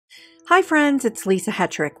Hi friends, it's Lisa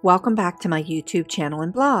Hetrick. Welcome back to my YouTube channel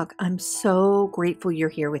and blog. I'm so grateful you're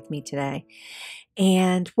here with me today.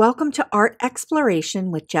 And welcome to Art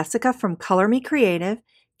Exploration with Jessica from Color Me Creative,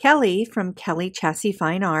 Kellie from Kellie Chassis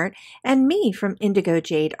Fine Art, and me from Indigo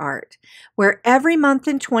Jade Art, where every month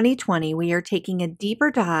in 2020 we are taking a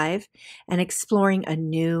deeper dive and exploring a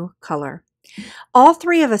new color. All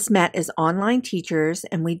three of us met as online teachers,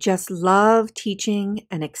 and we just love teaching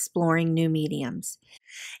and exploring new mediums.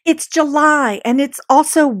 It's July, and it's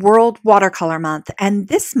also World Watercolor Month, and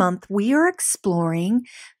this month we are exploring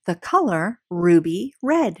the color Ruby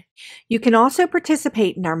Red. You can also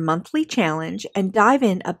participate in our monthly challenge and dive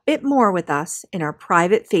in a bit more with us in our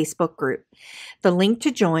private Facebook group. The link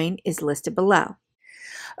to join is listed below.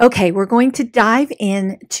 Okay, we're going to dive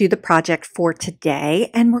into the project for today,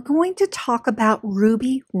 and we're going to talk about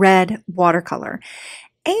Ruby Red Watercolor.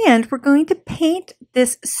 And we're going to paint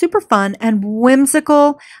this super fun and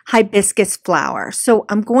whimsical hibiscus flower. So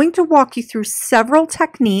I'm going to walk you through several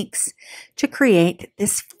techniques to create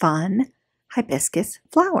this fun hibiscus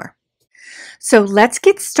flower. So let's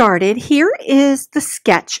get started. Here is the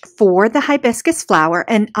sketch for the hibiscus flower,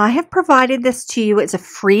 and I have provided this to you as a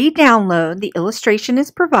free download. The illustration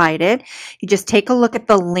is provided. You just take a look at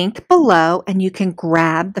the link below and you can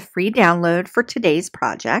grab the free download for today's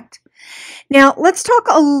project. Now, let's talk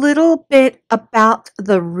a little bit about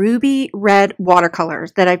the Ruby Red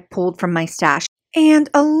watercolors that I've pulled from my stash and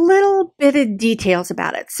a little bit of details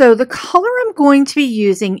about it. So the color I'm going to be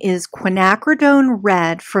using is Quinacridone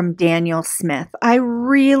Red from Daniel Smith. I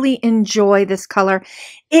really enjoy this color.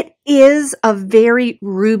 It is a very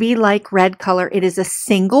ruby-like red color. It is a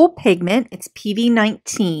single pigment. It's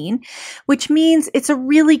PV19, which means it's a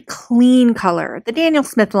really clean color. The Daniel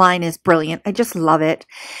Smith line is brilliant. I just love it.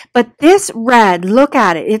 But this red, look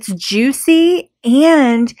at it. It's juicy,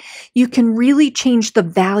 and you can really change the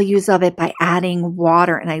values of it by adding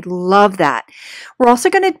water, and I love that. We're also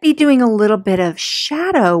going to be doing a little bit of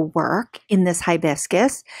shadow work in this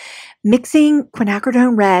hibiscus, mixing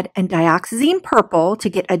Quinacridone Red and dioxazine purple to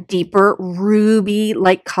get a deeper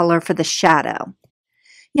ruby-like color for the shadow.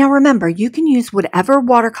 Now remember, you can use whatever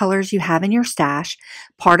watercolors you have in your stash.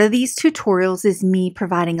 Part of these tutorials is me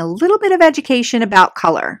providing a little bit of education about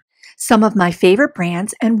color, some of my favorite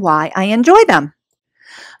brands, and why I enjoy them.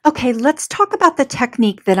 Okay, let's talk about the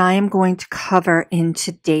technique that I am going to cover in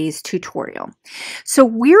today's tutorial. So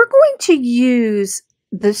we're going to use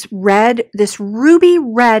this ruby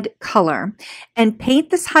red color and paint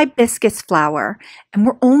this hibiscus flower, and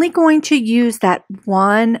we're only going to use that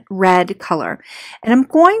one red color. And I'm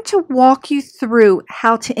going to walk you through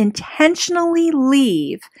how to intentionally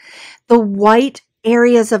leave the white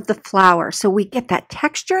areas of the flower so we get that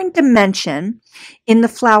texture and dimension in the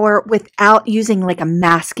flower without using like a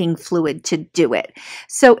masking fluid to do it.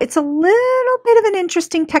 So it's a little bit of an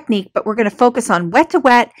interesting technique, but we're going to focus on wet to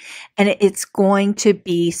wet, and it's going to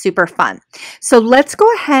be super fun. So let's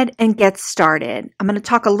go ahead and get started. I'm going to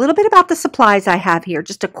talk a little bit about the supplies I have here,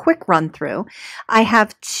 just a quick run through. I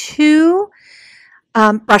have two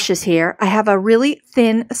brushes here. I have a really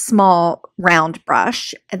thin, small, round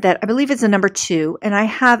brush that I believe is a number 2, and I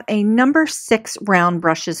have a number 6 round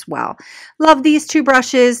brush as well. Love these two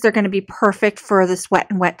brushes. They're going to be perfect for this wet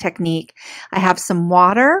and wet technique. I have some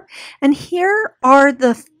water, and here are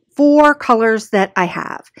the 4 colors that I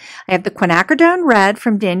have. I have the Quinacridone Red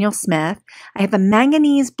from Daniel Smith. I have a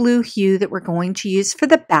manganese blue hue that we're going to use for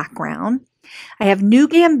the background. I have New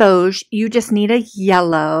Gamboge. You just need a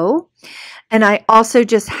yellow. And I also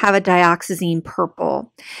just have a dioxazine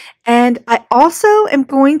purple. And I also am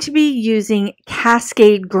going to be using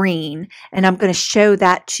Cascade Green. And I'm going to show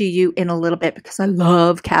that to you in a little bit because I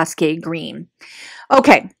love Cascade Green.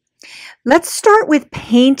 Okay, let's start with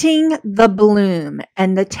painting the bloom.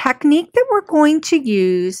 And the technique that we're going to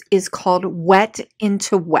use is called wet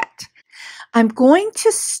into wet. I'm going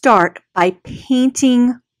to start by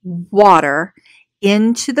painting water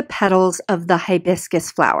into the petals of the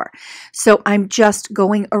hibiscus flower. So I'm just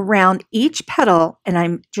going around each petal and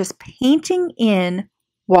I'm just painting in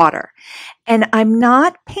water. And I'm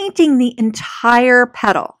not painting the entire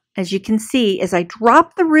petal. As you can see, as I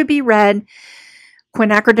drop the ruby red,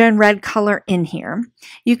 Quinacridone Red color in here,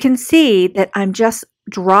 you can see that I'm just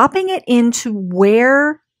dropping it into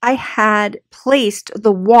where I had placed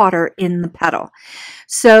the water in the petal.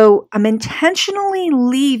 So I'm intentionally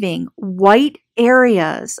leaving white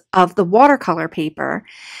areas of the watercolor paper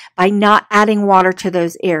by not adding water to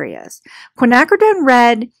those areas. Quinacridone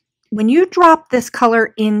Red, when you drop this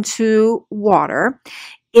color into water,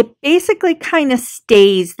 it basically kind of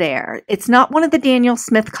stays there. It's not one of the Daniel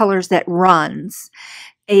Smith colors that runs.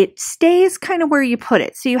 it stays kind of where you put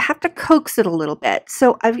it. So you have to coax it a little bit.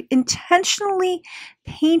 So I've intentionally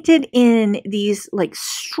painted in these like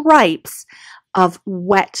stripes of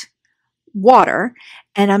wet water,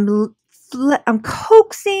 and I'm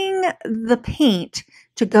coaxing the paint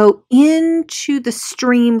to go into the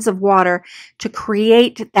streams of water to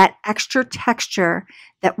create that extra texture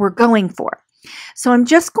that we're going for. So I'm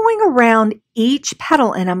just going around each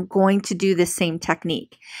petal, and I'm going to do the same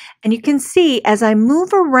technique. And you can see as I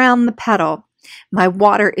move around the petal, my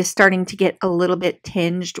water is starting to get a little bit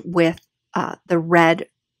tinged with the red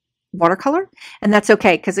watercolor, and that's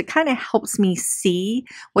okay because it kind of helps me see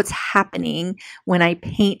what's happening when I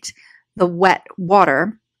paint the wet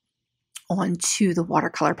water onto the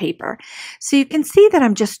watercolor paper. So you can see that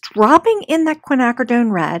I'm just dropping in that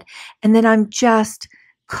quinacridone red, and then I'm just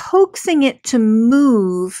coaxing it to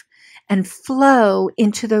move and flow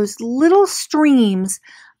into those little streams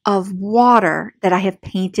of water that I have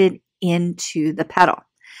painted into the petal.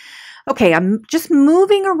 Okay, I'm just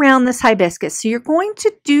moving around this hibiscus. So you're going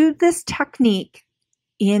to do this technique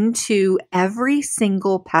into every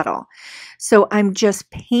single petal. So I'm just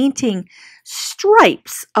painting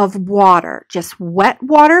stripes of water, just wet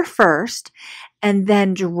water first, and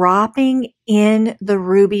then dropping in the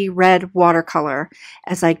Ruby Red Watercolor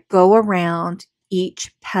as I go around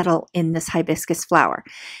each petal in this hibiscus flower.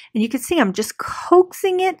 And you can see I'm just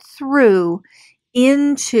coaxing it through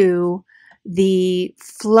into the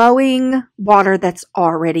flowing water that's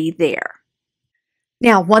already there.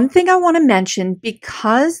 Now, one thing I want to mention,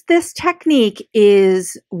 because this technique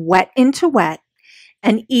is wet into wet,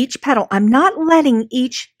 and each petal, I'm not letting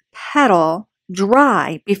each petal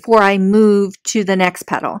dry before I move to the next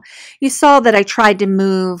petal. You saw that I tried to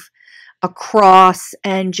move across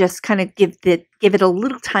and just kind of give it a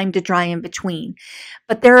little time to dry in between.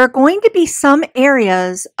 But there are going to be some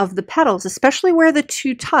areas of the petals, especially where the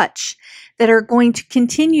two touch, that are going to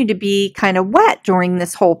continue to be kind of wet during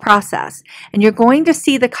this whole process. And you're going to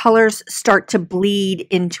see the colors start to bleed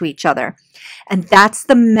into each other. And that's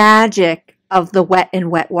the magic of the wet and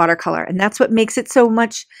wet watercolor. And that's what makes it so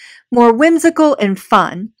much more whimsical and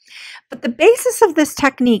fun. But the basis of this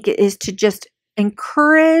technique is to just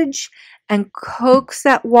encourage and coax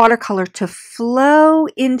that watercolor to flow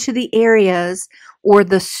into the areas or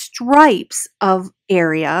the stripes of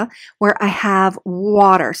area where I have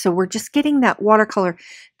water. So we're just getting that watercolor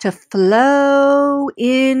to flow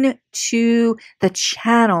into the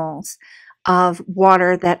channels of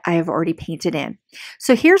water that I have already painted in.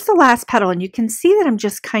 So here's the last petal, and you can see that I'm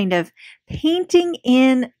just kind of painting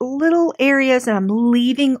in little areas, and I'm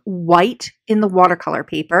leaving white in the watercolor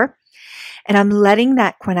paper. And I'm letting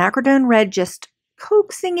that quinacridone red just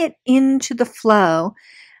coaxing it into the flow.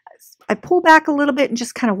 I pull back a little bit and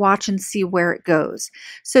just kind of watch and see where it goes.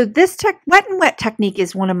 So this wet and wet technique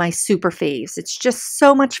is one of my super faves. It's just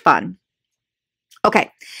so much fun.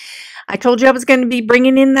 Okay, I told you I was going to be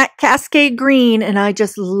bringing in that Cascade Green, and I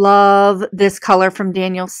just love this color from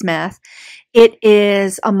Daniel Smith. It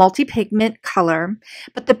is a multi-pigment color,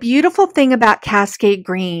 but the beautiful thing about Cascade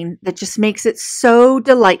Green that just makes it so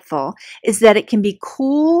delightful is that it can be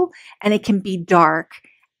cool and it can be dark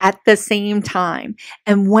at the same time.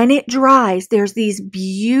 And when it dries, there's these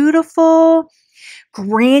beautiful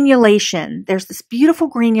granulation. There's this beautiful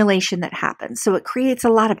granulation that happens. So it creates a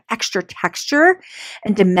lot of extra texture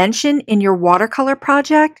and dimension in your watercolor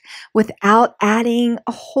project without adding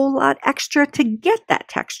a whole lot extra to get that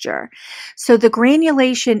texture. So the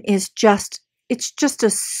granulation is it's just a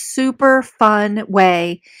super fun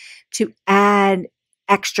way to add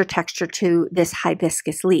extra texture to this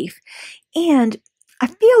hibiscus leaf. And I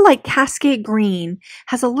feel like Cascade Green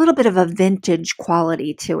has a little bit of a vintage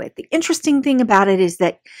quality to it. The interesting thing about it is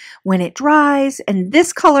that when it dries, and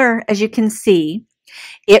this color, as you can see,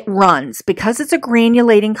 it runs. Because it's a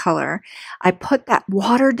granulating color, I put that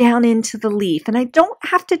water down into the leaf, and I don't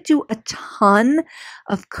have to do a ton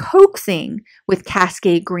of coaxing with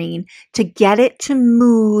Cascade Green to get it to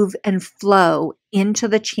move and flow into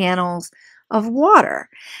the channels of water.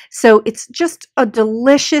 So it's just a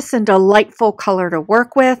delicious and delightful color to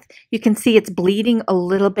work with. You can see it's bleeding a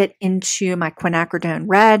little bit into my quinacridone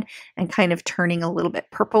red and kind of turning a little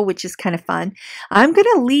bit purple, which is kind of fun. I'm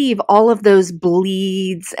going to leave all of those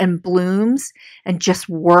bleeds and blooms and just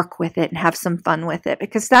work with it and have some fun with it,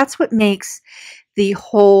 because that's what makes the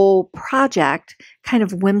whole project kind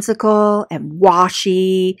of whimsical and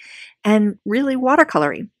washy and really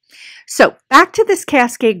watercolory. So back to this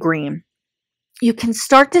Cascade Green. you can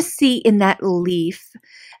start to see in that leaf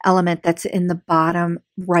element that's in the bottom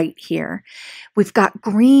right here. We've got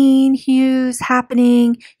green hues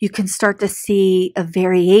happening. You can start to see a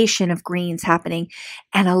variation of greens happening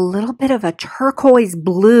and a little bit of a turquoise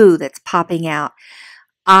blue that's popping out.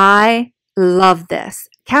 I love this.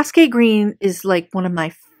 Cascade green is like one of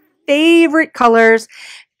my favorite colors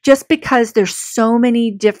just because there's so many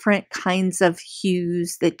different kinds of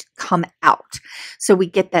hues that come out. So we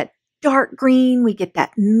get that dark green, we get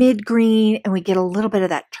that mid green, and we get a little bit of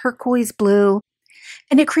that turquoise blue.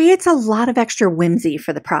 And it creates a lot of extra whimsy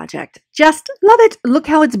for the project. Just love it. Look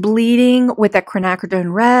how it's bleeding with that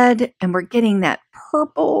quinacridone red, and we're getting that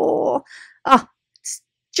purple. Oh, it's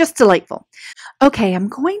just delightful. Okay, I'm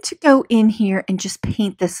going to go in here and just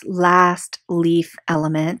paint this last leaf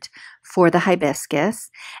element for the hibiscus.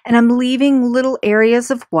 And I'm leaving little areas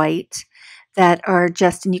of white that are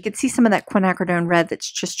just, and you can see some of that quinacridone red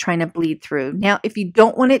that's just trying to bleed through. Now, if you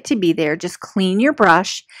don't want it to be there, just clean your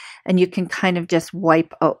brush and you can kind of just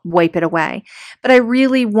wipe it away. But I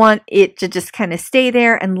really want it to just kind of stay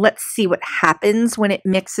there, and let's see what happens when it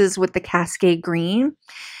mixes with the cascade green,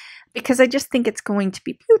 because I just think it's going to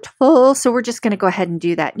be beautiful. So we're just going to go ahead and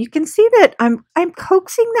do that. And you can see that I'm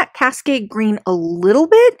coaxing that cascade green a little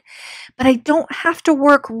bit, but I don't have to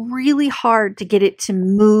work really hard to get it to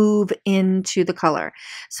move into the color.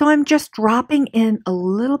 So I'm just dropping in a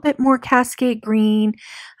little bit more cascade green.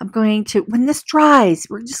 I'm going to, when this dries,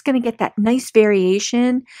 we're just going to get that nice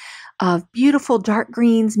variation of beautiful dark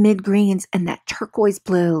greens, mid greens, and that turquoise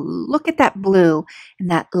blue. Look at that blue in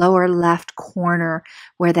that lower left corner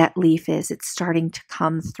where that leaf is. It's starting to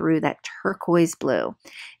come through that turquoise blue.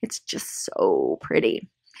 It's just so pretty.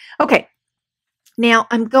 Okay, now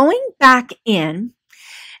I'm going back in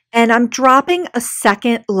and I'm dropping a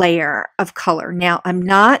second layer of color. Now I'm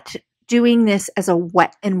not doing this as a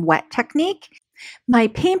wet and wet technique. My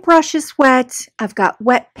paintbrush is wet. I've got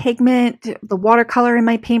wet pigment, the watercolor in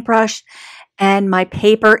my paintbrush, and my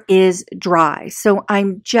paper is dry. So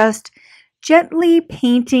I'm just gently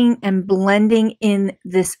painting and blending in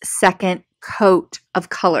this second coat of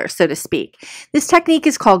color, so to speak. This technique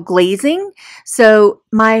is called glazing. So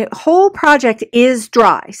my whole project is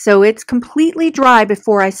dry. So it's completely dry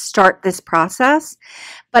before I start this process,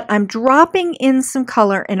 but I'm dropping in some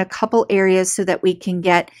color in a couple areas so that we can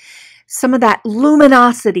get some of that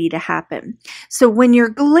luminosity to happen. So when you're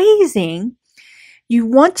glazing, you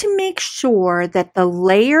want to make sure that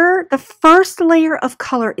the first layer of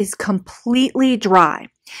color is completely dry,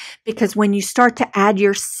 because when you start to add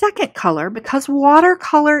your second color, because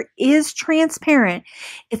watercolor is transparent,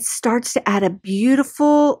 it starts to add a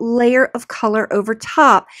beautiful layer of color over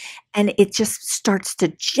top, and it just starts to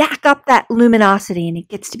jack up that luminosity, and it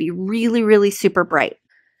gets to be really, really super bright.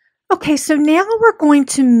 Okay, so now we're going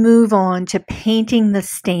to move on to painting the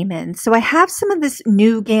stamen. So I have some of this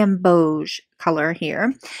new gamboge color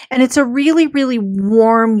here, and it's a really, really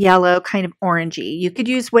warm yellow, kind of orangey. You could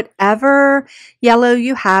use whatever yellow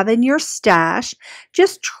you have in your stash.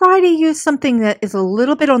 Just try to use something that is a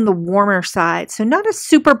little bit on the warmer side, so not a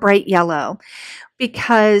super bright yellow,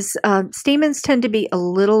 because stamens tend to be a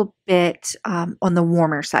little bit on the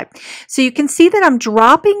warmer side. So you can see that I'm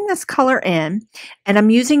dropping this color in, and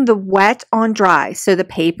I'm using the wet on dry. So the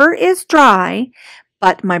paper is dry,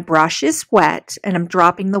 but my brush is wet, and I'm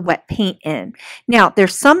dropping the wet paint in. Now,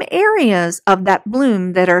 there's some areas of that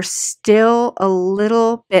bloom that are still a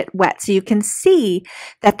little bit wet. So you can see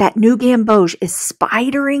that that new gamboge is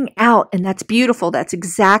spidering out, and that's beautiful. That's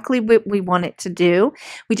exactly what we want it to do.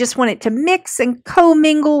 We just want it to mix and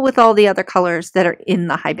co-mingle with all the other colors that are in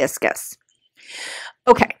the hibiscus.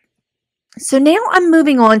 Okay. So now I'm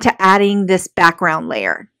moving on to adding this background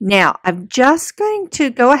layer. Now I'm just going to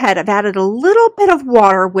go ahead. I've added a little bit of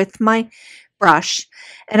water with my brush,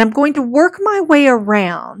 and I'm going to work my way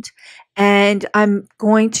around, and I'm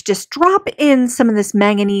going to just drop in some of this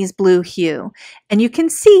manganese blue hue. And you can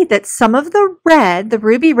see that some of the red, the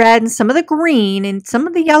ruby red, and some of the green, and some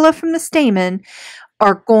of the yellow from the stamen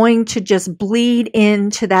are going to just bleed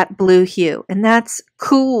into that blue hue. And that's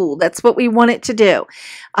cool. That's what we want it to do.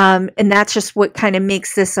 And that's just what kind of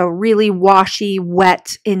makes this a really washy,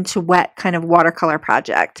 wet into wet kind of watercolor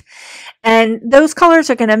project. And those colors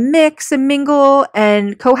are going to mix and mingle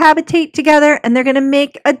and cohabitate together, and they're going to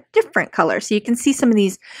make a different color. So you can see some of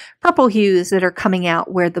these purple hues that are coming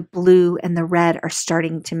out where the blue and the red are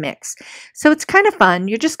starting to mix. So it's kind of fun.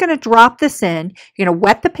 You're just going to drop this in. You're going to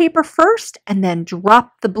wet the paper first and then drop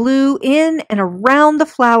the blue in and around the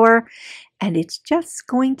flower, and it's just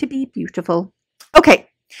going to be beautiful. Okay,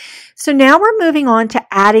 So now we're moving on to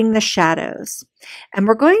adding the shadows. And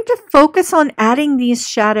we're going to focus on adding these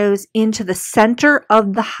shadows into the center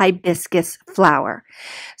of the hibiscus flower.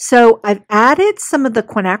 So I've added some of the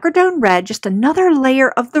quinacridone red, just another layer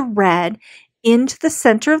of the red into the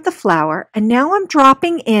center of the flower. And now I'm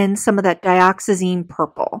dropping in some of that dioxazine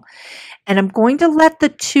purple. And I'm going to let the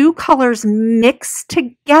two colors mix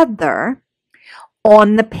together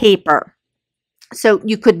on the paper. So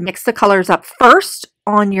you could mix the colors up first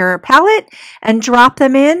on your palette and drop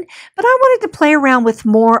them in, but I wanted to play around with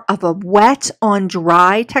more of a wet on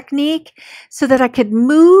dry technique so that I could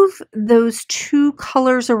move those two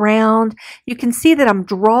colors around. You can see that I'm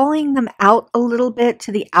drawing them out a little bit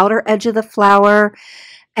to the outer edge of the flower,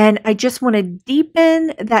 and I just want to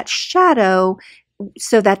deepen that shadow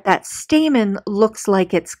so that that stamen looks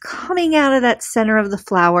like it's coming out of that center of the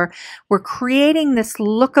flower. We're creating this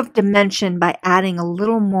look of dimension by adding a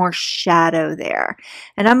little more shadow there.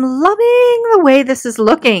 And I'm loving the way this is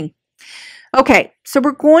looking. Okay, so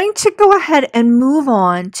we're going to go ahead and move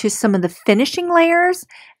on to some of the finishing layers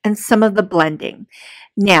and some of the blending.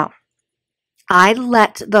 Now, I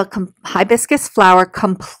let the hibiscus flower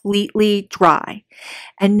completely dry.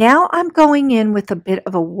 And now I'm going in with a bit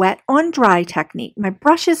of a wet on dry technique. My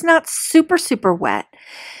brush is not super wet.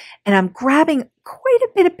 And I'm grabbing quite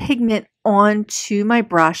a bit of pigment onto my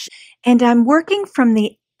brush. And I'm working from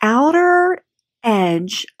the outer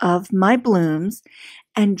edge of my blooms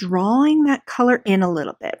and drawing that color in a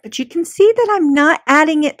little bit. But you can see that I'm not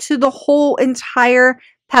adding it to the whole entire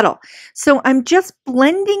petal. So I'm just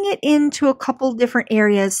blending it into a couple different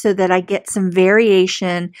areas so that I get some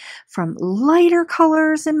variation from lighter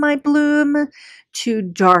colors in my bloom to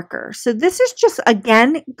darker. So this is just,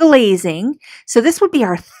 again, glazing. So this would be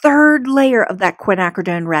our third layer of that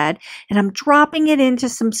quinacridone red, and I'm dropping it into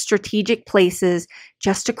some strategic places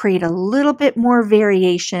just to create a little bit more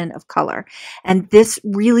variation of color. And this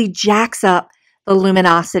really jacks up the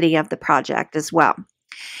luminosity of the project as well.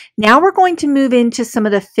 Now we're going to move into some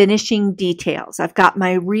of the finishing details. I've got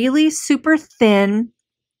my really super thin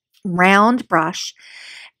round brush,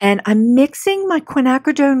 and I'm mixing my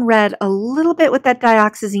quinacridone red a little bit with that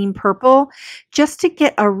dioxazine purple just to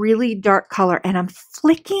get a really dark color. And I'm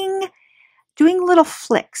flicking, doing little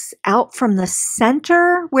flicks out from the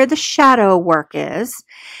center where the shadow work is,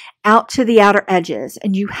 out to the outer edges.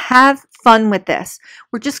 And you have fun with this.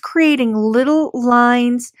 We're just creating little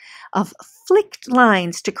lines of flicked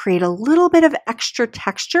lines to create a little bit of extra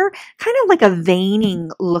texture, kind of like a veining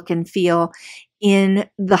look and feel in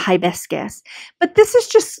the hibiscus. But this is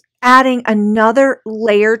just adding another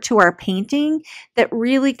layer to our painting that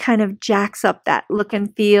really kind of jacks up that look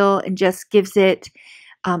and feel and just gives it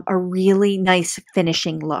a really nice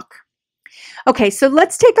finishing look. Okay, so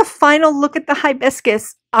let's take a final look at the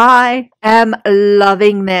hibiscus. I am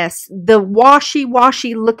loving this. The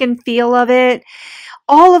washy look and feel of it.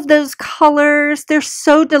 All of those colors, they're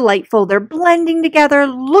so delightful. They're blending together.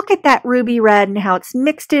 Look at that ruby red and how it's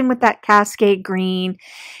mixed in with that cascade green.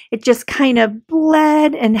 It just kind of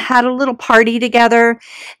bled and had a little party together.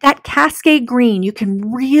 That cascade green, you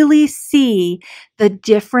can really see the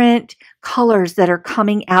different colors that are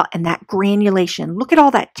coming out and that granulation. Look at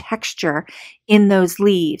all that texture in those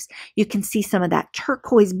leaves. You can see some of that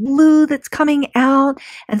turquoise blue that's coming out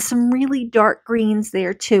and some really dark greens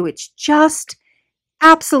there too. It's just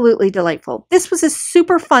absolutely delightful. This was a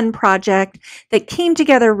super fun project that came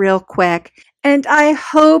together real quick, and I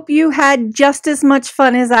hope you had just as much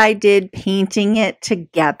fun as I did painting it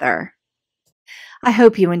together. I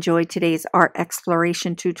hope you enjoyed today's art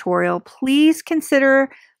exploration tutorial. Please consider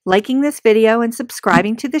liking this video and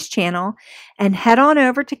subscribing to this channel, and head on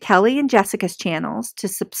over to Kellie and Jessica's channels to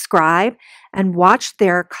subscribe and watch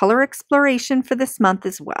their color exploration for this month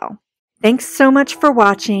as well. Thanks so much for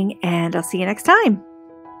watching, and I'll see you next time.